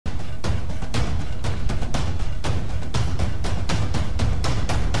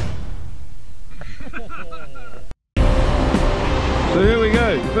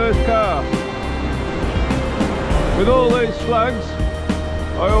With all these slugs,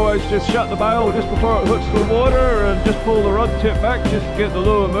 I always just shut the bail just before it hooks the water and just pull the rod tip back just to get the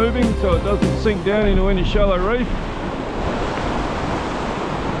lure moving so it doesn't sink down into any shallow reef.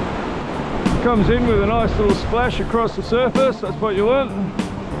 Comes in with a nice little splash across the surface, that's what you want.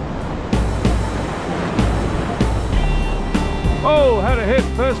 Oh, had a hit,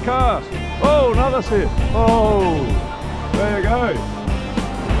 first cast. Oh, another hit. Oh, there you go.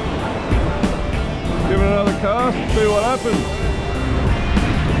 Give it another cast and see what happens.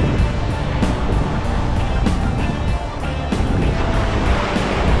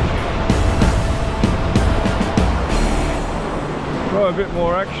 Try a bit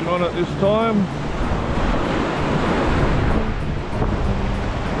more action on it this time.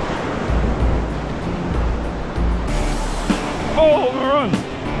 Oh, we're on.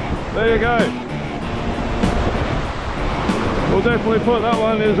 There you go. We'll definitely put that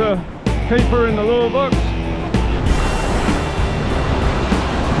one as a keeper in the lure box.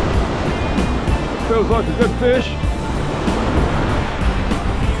 Feels like a good fish.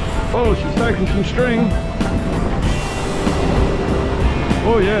 Oh, she's taking some string.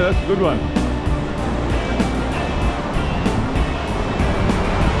 Oh yeah, that's a good one.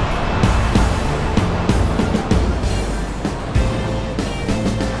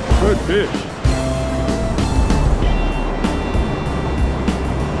 Good fish.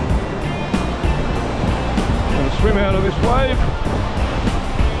 Gonna swim out of this wave.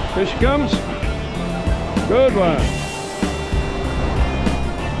 Here she comes. Good one.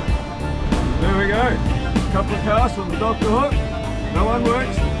 There we go. Couple of casts on the doctor hook. No one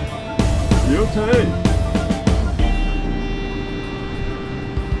works. You'll too.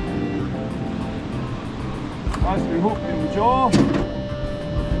 Nicely hooked in the jaw.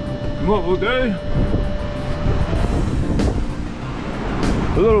 And what we'll do,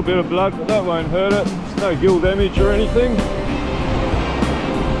 a little bit of blood, but that won't hurt it. There's no gill damage or anything.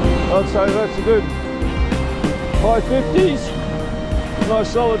 I'd say that's a good high 50s. Nice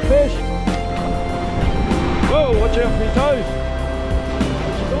solid fish. Whoa, watch out for your toes.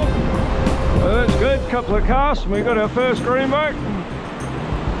 Well, that's good, couple of casts and we got our first greenback.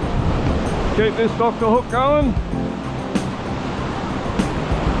 Keep this doctor hook going.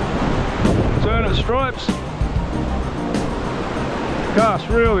 Turn it stripes. Cast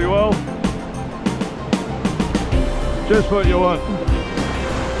really well. Just what you want.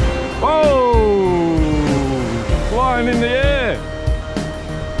 Whoa! Flying in the air.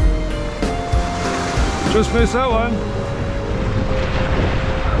 Just missed that one.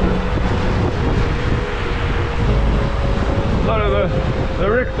 A lot of the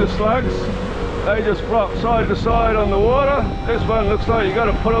Richter slugs, they just flop side to side on the water. This one looks like you got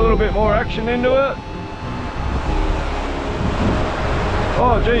to put a little bit more action into it.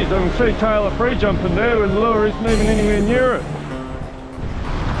 Oh geez, I can see Tailor free jumping there when the lure isn't even anywhere near it.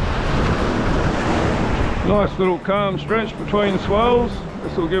 Nice little calm stretch between swells.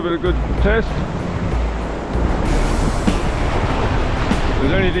 This will give it a good test. If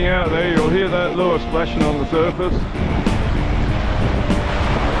there's anything out there, you'll hear that lure splashing on the surface.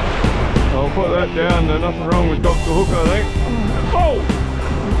 I'll put that down. There's nothing wrong with Dr. Hook, I think. Oh!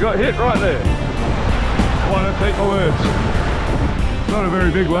 Got hit right there. Why don't take my words. Not a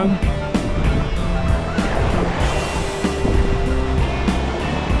very big one.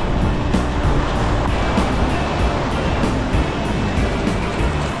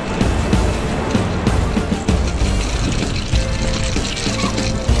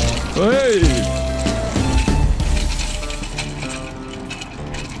 Hey!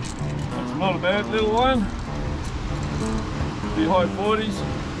 That's not a bad little one. Be high 40s.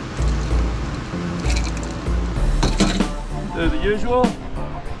 Do the usual.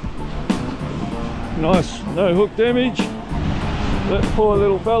 Nice, no hook damage. Let poor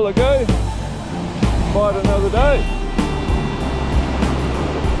little fella go. Fight another day.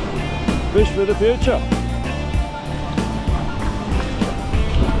 Fish for the future.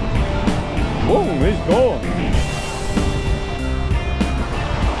 Oh, he's gone.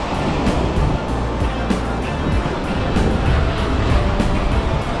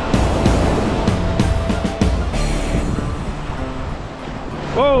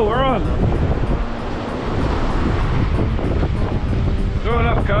 Whoa, we're on. Do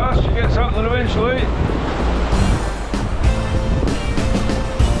enough cast, you get something eventually.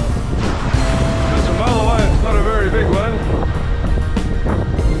 It's a mile away, it's not a very big one.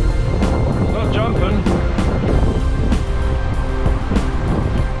 Not jumping.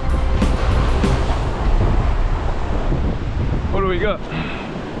 What do we got?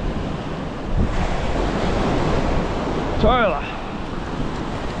 Tailor.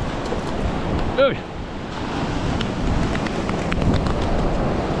 Hey.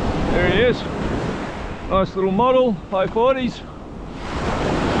 he is. Nice little model, high 40s.